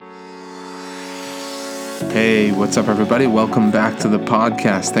Hey, what's up, everybody? Welcome back to the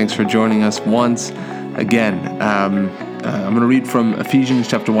podcast. Thanks for joining us once again. I'm going to read from Ephesians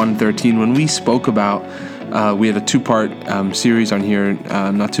chapter 1:13. When we spoke about, we had a two-part series on here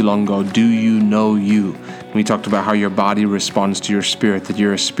not too long ago, Do You Know You? We talked about how your body responds to your spirit, that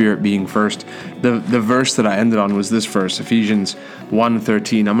you're a spirit being first. The verse that I ended on was this verse, Ephesians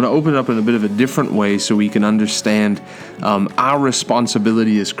 1:13. I'm going to open it up in a bit of a different way so we can understand our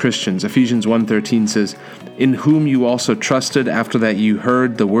responsibility as Christians. Ephesians 1:13 says, "In whom you also trusted after that you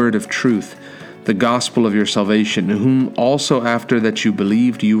heard the word of truth, the gospel of your salvation, in whom also after that you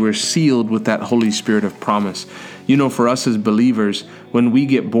believed, you were sealed with that Holy Spirit of promise." You know, for us as believers, when we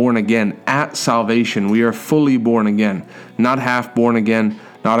get born again at salvation, we are fully born again, not half born again,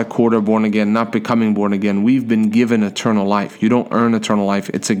 not a quarter born again, not becoming born again. We've been given eternal life. You don't earn eternal life.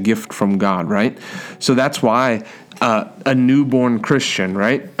 It's a gift from God, right? So that's why a newborn Christian,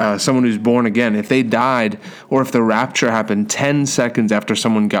 right? Someone who's born again, if they died or if the rapture happened 10 seconds after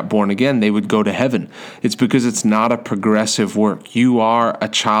someone got born again, they would go to heaven. It's because it's not a progressive work. You are a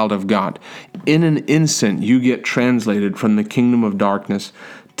child of God. In an instant, you get translated from the kingdom of darkness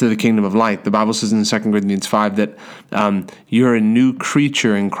to the kingdom of light. The Bible says in 2 Corinthians 5 that you're a new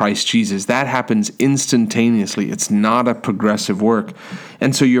creature in Christ Jesus. That happens instantaneously. It's not a progressive work.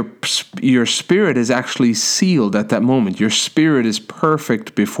 And so your spirit is actually sealed at that moment. Your spirit is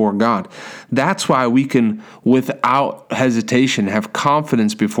perfect before God. That's why we can, without hesitation, have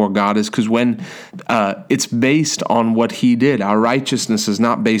confidence before God, is because when it's based on what He did. Our righteousness is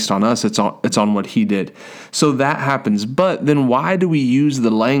not based on us. It's on what He did. So that happens. But then why do we use the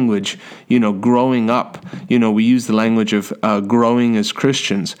language, growing up? We use the language of growing as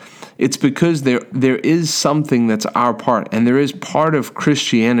Christians. It's because there is something that's our part, and there is part of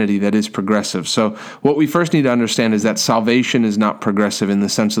Christianity that is progressive. So what we first need to understand is that salvation is not progressive in the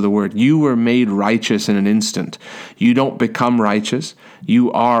sense of the word. You were made righteous in an instant. You don't become righteous.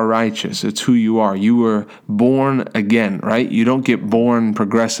 You are righteous. It's who you are. You were born again, right? You don't get born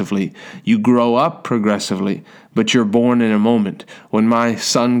progressively. You grow up progressively, but you're born in a moment. When my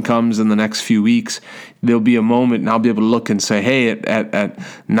son comes in the next few weeks, there'll be a moment and I'll be able to look and say, hey, at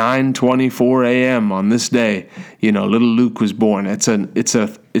 9:24 a.m. on this day, little Luke was born. It's an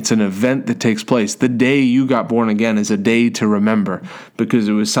event that takes place. The day you got born again is a day to remember, because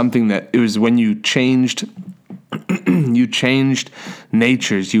it was when you changed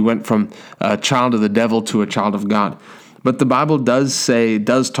natures. You went from a child of the devil to a child of God. But the Bible does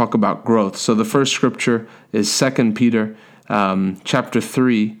talk about growth. So the first scripture is 2 Peter chapter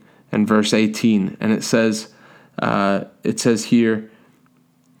 3 and verse 18. And it says here,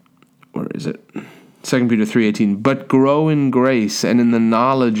 where is it? 2 Peter 3:18, "But grow in grace and in the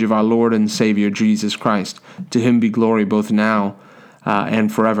knowledge of our Lord and Savior Jesus Christ. To Him be glory both now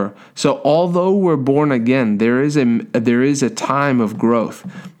and forever." So although we're born again, there is a time of growth.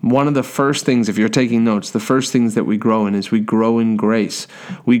 One of the first things, if you're taking notes, the first things that we grow in is we grow in grace.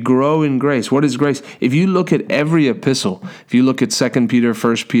 We grow in grace. What is grace? If you look at every epistle, if you look at 2 Peter,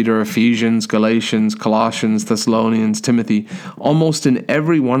 1 Peter, Ephesians, Galatians, Colossians, Thessalonians, Timothy, almost in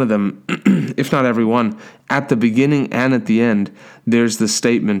every one of them, if not every one, at the beginning and at the end, there's the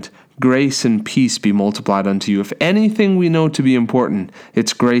statement, "Grace and peace be multiplied unto you." If anything we know to be important,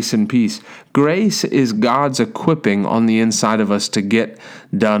 it's grace and peace. Grace is God's equipping on the inside of us to get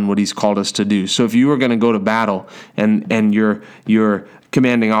done what He's called us to do. So if you were going to go to battle and your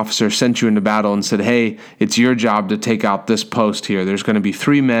commanding officer sent you into battle and said, hey, it's your job to take out this post here. There's going to be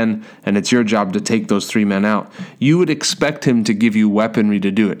 3 men, and it's your job to take those 3 men out. You would expect him to give you weaponry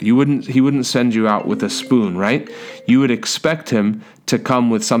to do it. He wouldn't send you out with a spoon, right? You would expect him to come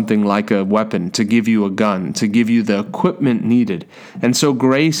with something like a weapon, to give you a gun, to give you the equipment needed. And so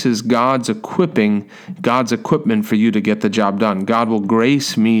grace is God's equipment for you to get the job done. God will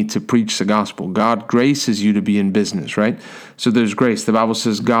grace me to preach the gospel. God graces you to be in business, right? So there's grace. The Bible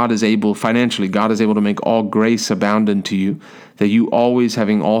says God is able to make all grace abound unto you, that you always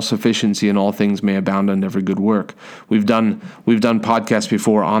having all sufficiency in all things may abound unto every good work. We've done podcasts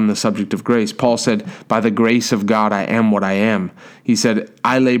before on the subject of grace. Paul said, by the grace of God, I am what I am. He said,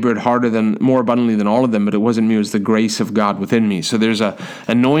 I labored more abundantly than all of them, but it wasn't me, it was the grace of God within me. So there's a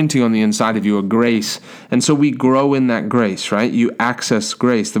anointing on the inside of you, a grace. And so we grow in that grace, right? You access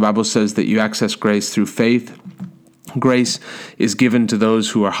grace. The Bible says that you access grace through faith. Grace is given to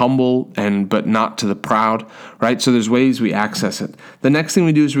those who are humble but not to the proud, right? So there's ways we access it. The next thing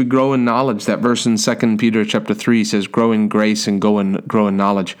we do is we grow in knowledge. That verse in 2 Peter chapter 3 says, grow in grace and grow in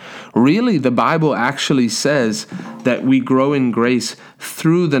knowledge. Really, the Bible actually says that we grow in grace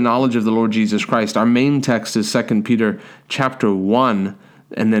through the knowledge of the Lord Jesus Christ. Our main text is 2 Peter chapter 1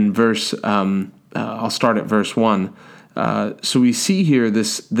 and then verse I'll start at verse 1. So we see here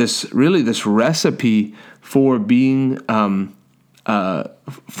this recipe for being for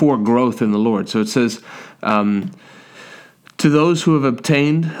growth in the Lord. So it says, to those who have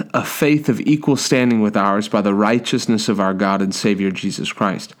obtained a faith of equal standing with ours by the righteousness of our God and Savior Jesus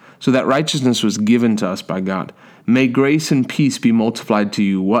Christ. So that righteousness was given to us by God. May grace and peace be multiplied to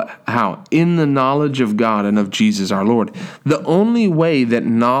you. How? In the knowledge of God and of Jesus our Lord. The only way that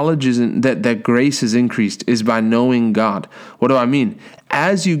knowledge that grace is increased is by knowing God. What do I mean?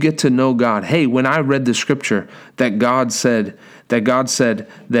 As you get to know God, hey, when I read the scripture that God said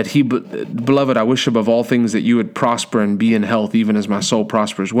that he, beloved, I wish above all things that you would prosper and be in health, even as my soul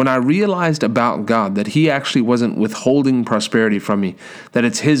prospers. When I realized about God that he actually wasn't withholding prosperity from me, that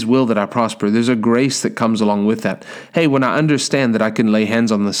it's his will that I prosper, there's a grace that comes along with that. Hey, when I understand that I can lay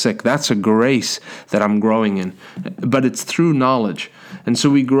hands on the sick, that's a grace that I'm growing in. But it's through knowledge. And so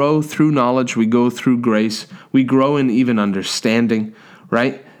we grow through knowledge, we go through grace, we grow in even understanding,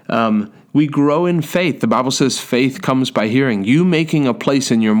 right? We grow in faith. The Bible says faith comes by hearing. You making a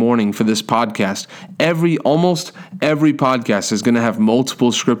place in your morning for this podcast. Almost every podcast is going to have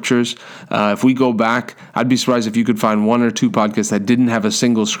multiple scriptures. If we go back, I'd be surprised if you could find one or two podcasts that didn't have a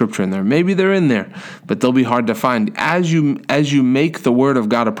single scripture in there. Maybe they're in there, but they'll be hard to find. As you make the Word of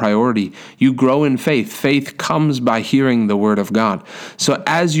God a priority, you grow in faith. Faith comes by hearing the Word of God. So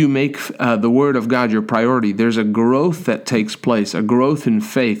as you make the Word of God your priority, there's a growth that takes place, a growth in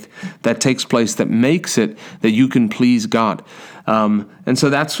faith that takes place that makes it that you can please God. And so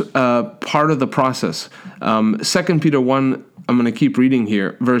that's part of the process. 2 Peter 1, I'm going to keep reading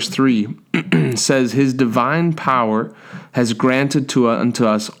here. Verse 3 says, his divine power has granted unto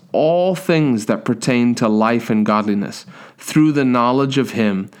us all things that pertain to life and godliness through the knowledge of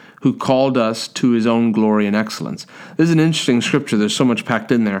him who called us to his own glory and excellence. This is an interesting scripture. There's so much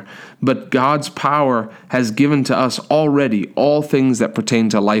packed in there. But God's power has given to us already all things that pertain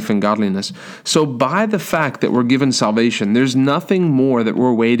to life and godliness. So by the fact that we're given salvation, there's nothing more that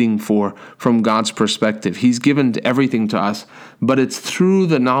we're waiting for from God's perspective. He's given everything to us, but it's through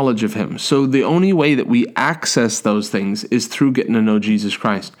the knowledge of him. So the only way that we access those things is through getting to know Jesus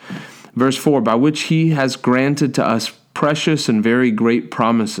Christ. Verse 4, by which he has granted to us precious and very great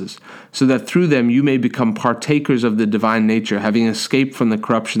promises, so that through them you may become partakers of the divine nature, having escaped from the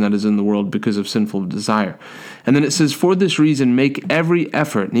corruption that is in the world because of sinful desire. And then it says, for this reason, make every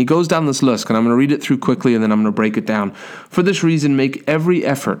effort. And he goes down this list, and I'm going to read it through quickly, and then I'm going to break it down. For this reason, make every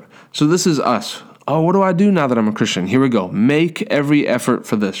effort. So this is us. Oh, what do I do now that I'm a Christian? Here we go. Make every effort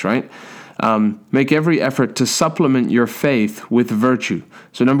for this, right? Make every effort to supplement your faith with virtue.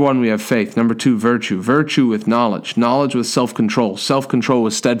 So number one, we have faith. Number two, virtue. Virtue with knowledge. Knowledge with self-control. Self-control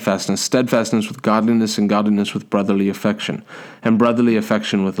with steadfastness. Steadfastness with godliness, and godliness with brotherly affection. And brotherly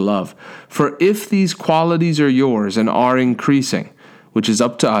affection with love. For if these qualities are yours and are increasing, which is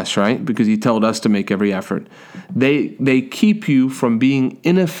up to us, right? Because he told us to make every effort. They keep you from being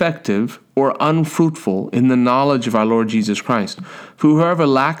ineffective or unfruitful in the knowledge of our Lord Jesus Christ. For whoever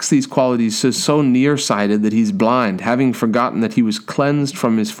lacks these qualities is so nearsighted that he's blind, having forgotten that he was cleansed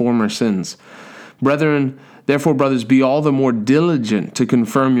from his former sins. Therefore, brothers, be all the more diligent to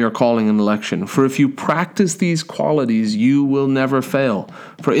confirm your calling and election. For if you practice these qualities, you will never fail.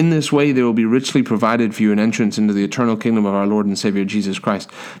 For in this way there will be richly provided for you an entrance into the eternal kingdom of our Lord and Savior Jesus Christ.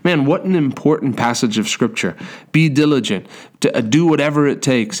 Man, what an important passage of Scripture. Be diligent. Do whatever it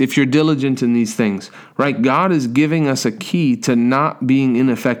takes. If you're diligent in these things, right? God is giving us a key to not being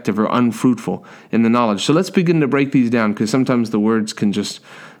ineffective or unfruitful in the knowledge. So let's begin to break these down, because sometimes the words can just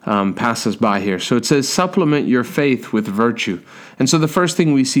pass us by here. So it says, supplement your faith with virtue. And so the first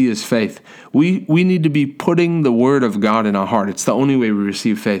thing we see is faith. We need to be putting the word of God in our heart. It's the only way we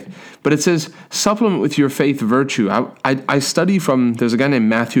receive faith. But it says, supplement with your faith virtue. I study from, there's a guy named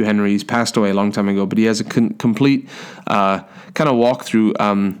Matthew Henry. He's passed away a long time ago, but he has a complete kind of walk through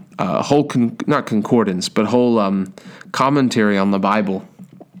whole, not concordance, but whole commentary on the Bible.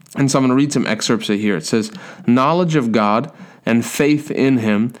 And so I'm going to read some excerpts here. It says, knowledge of God and faith in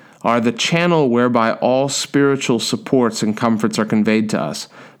him are the channel whereby all spiritual supports and comforts are conveyed to us.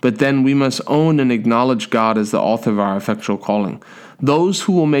 But then we must own and acknowledge God as the author of our effectual calling. Those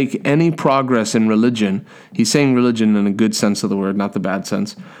who will make any progress in religion, he's saying religion in a good sense of the word, not the bad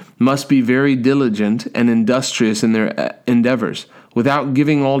sense, must be very diligent and industrious in their endeavors. Without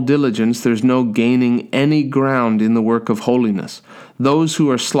giving all diligence, there's no gaining any ground in the work of holiness. Those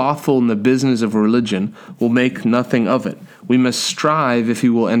who are slothful in the business of religion will make nothing of it. We must strive if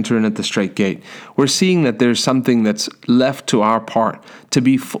you will enter in at the straight gate. We're seeing that there's something that's left to our part, to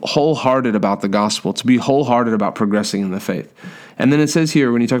be wholehearted about the gospel, to be wholehearted about progressing in the faith. And then it says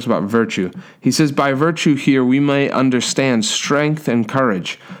here, when he talks about virtue, he says, by virtue here we may understand strength and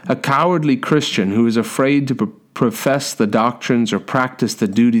courage. A cowardly Christian who is afraid to profess the doctrines or practice the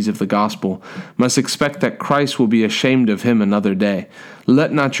duties of the gospel must expect that Christ will be ashamed of him another day.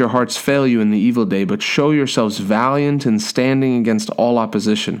 Let not your hearts fail you in the evil day, but show yourselves valiant in standing against all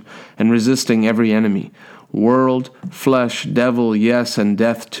opposition and resisting every enemy. World, flesh, devil, yes, and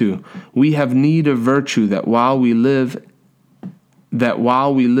death too. We have need of virtue that while we live,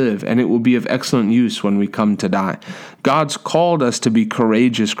 and it will be of excellent use when we come to die. God's called us to be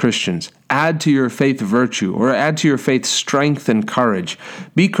courageous Christians. Add to your faith virtue, or add to your faith strength and courage.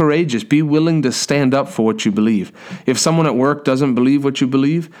 Be courageous. Be willing to stand up for what you believe. If someone at work doesn't believe what you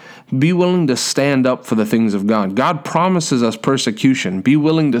believe, be willing to stand up for the things of God. God promises us persecution. Be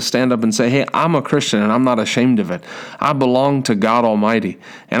willing to stand up and say, hey, I'm a Christian and I'm not ashamed of it. I belong to God Almighty,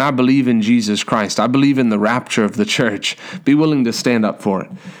 and I believe in Jesus Christ. I believe in the rapture of the church. Be willing to stand up for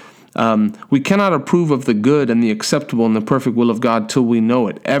it. We cannot approve of the good and the acceptable and the perfect will of God till we know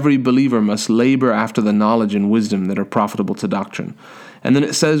it. Every believer must labor after the knowledge and wisdom that are profitable to doctrine. And then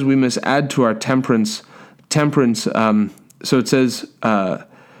it says we must add to our temperance. So it says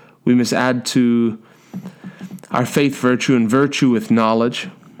we must add to our faith virtue, and virtue with knowledge,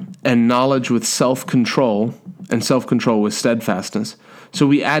 and knowledge with self-control, and self-control with steadfastness. So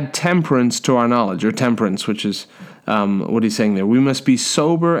we add temperance to our knowledge, or temperance, which is what he's saying there. We must be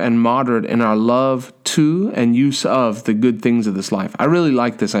sober and moderate in our love to and use of the good things of this life. I really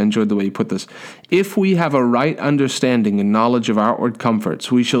like this. I enjoyed the way you put this. If we have a right understanding and knowledge of outward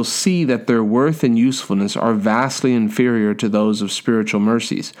comforts, we shall see that their worth and usefulness are vastly inferior to those of spiritual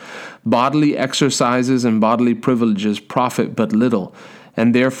mercies. Bodily exercises and bodily privileges profit but little,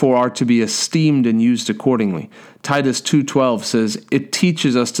 and therefore are to be esteemed and used accordingly. Titus 2:12 says, it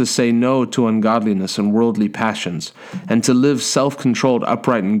teaches us to say no to ungodliness and worldly passions, and to live self-controlled,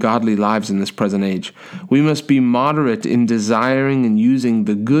 upright, and godly lives in this present age. We must be moderate in desiring and using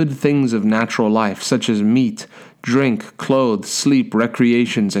the good things of natural life, such as meat, drink, clothes, sleep,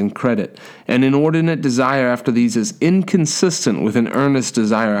 recreations, and credit. An inordinate desire after these is inconsistent with an earnest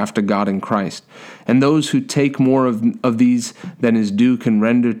desire after God and Christ. And those who take more of these than is due can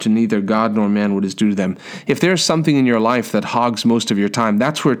render to neither God nor man what is due to them. If there's something in your life that hogs most of your time,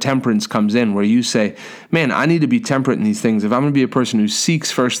 that's where temperance comes in, where you say, man, I need to be temperate in these things. If I'm going to be a person who seeks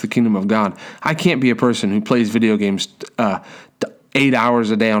first the kingdom of God, I can't be a person who plays video games 8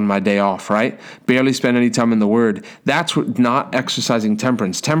 hours a day on my day off, right? Barely spend any time in the Word. That's not exercising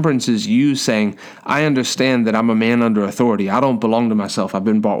temperance. Temperance is you saying, I understand that I'm a man under authority. I don't belong to myself. I've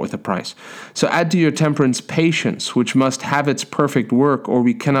been bought with a price. So add to your temperance patience, which must have its perfect work, or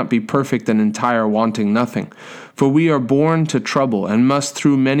we cannot be perfect and entire, wanting nothing. For we are born to trouble, and must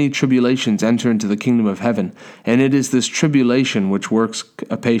through many tribulations enter into the kingdom of heaven. And it is this tribulation which works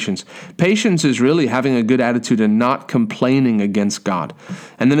patience. Patience is really having a good attitude and not complaining against God.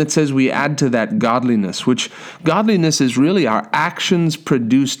 And then it says we add to that godliness, which godliness is really our actions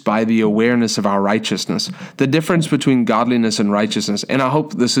produced by the awareness of our righteousness. The difference between godliness and righteousness, and I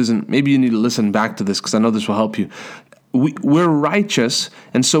hope this isn't, maybe you need to listen back to this because I know this will help you. We're righteous,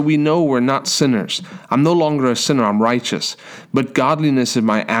 and so we know we're not sinners. I'm no longer a sinner, I'm righteous. But godliness is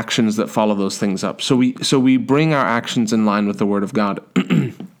my actions that follow those things up. So we bring our actions in line with the Word of God.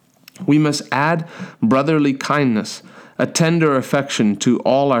 We must add brotherly kindness, a tender affection to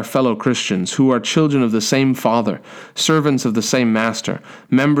all our fellow Christians who are children of the same Father, servants of the same Master,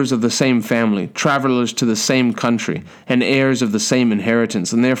 members of the same family, travelers to the same country, and heirs of the same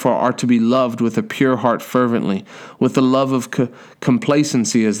inheritance, and therefore are to be loved with a pure heart fervently, with the love of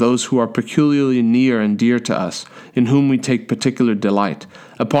complacency as those who are peculiarly near and dear to us, in whom we take particular delight.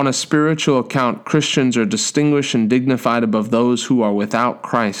 Upon a spiritual account, Christians are distinguished and dignified above those who are without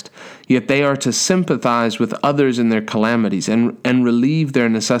Christ, yet they are to sympathize with others in their calamities and relieve their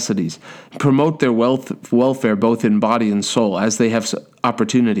necessities, promote their welfare both in body and soul as they have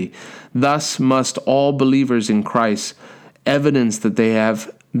opportunity. Thus must all believers in Christ evidence that they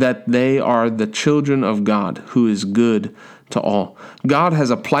have that they are the children of God, who is good to all. God has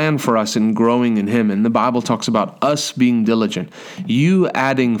a plan for us in growing in Him, and the Bible talks about us being diligent. You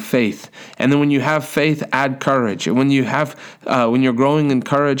adding faith, and then when you have faith, add courage. And when you're growing in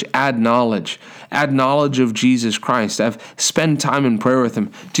courage, add knowledge. Add knowledge of Jesus Christ. Spend time in prayer with Him.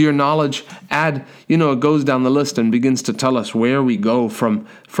 To your knowledge, add. It goes down the list and begins to tell us where we go from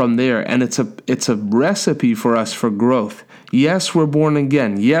there, and it's a recipe for us for growth. Yes, we're born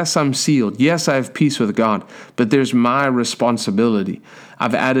again. Yes, I'm sealed. Yes, I have peace with God. But there's my responsibility.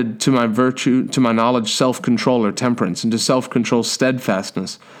 I've added to my virtue, to my knowledge, self-control or temperance, and to self-control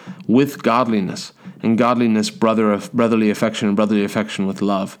steadfastness with godliness, and godliness brotherly affection, and brotherly affection with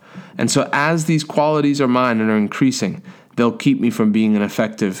love. And so as these qualities are mine and are increasing, they'll keep me from being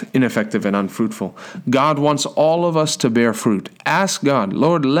ineffective and unfruitful. God wants all of us to bear fruit. Ask God,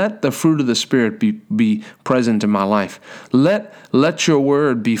 Lord, let the fruit of the Spirit be present in my life. Let your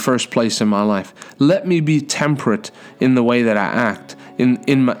word be first place in my life. Let me be temperate in the way that I act.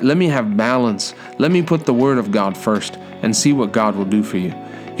 Let me have balance. Let me put the word of God first and see what God will do for you.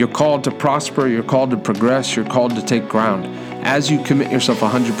 You're called to prosper. You're called to progress. You're called to take ground. As you commit yourself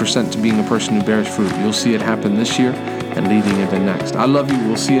 100% to being a person who bears fruit, you'll see it happen this year and leading into next. I love you.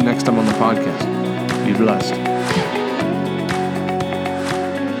 We'll see you next time on the podcast. Be blessed.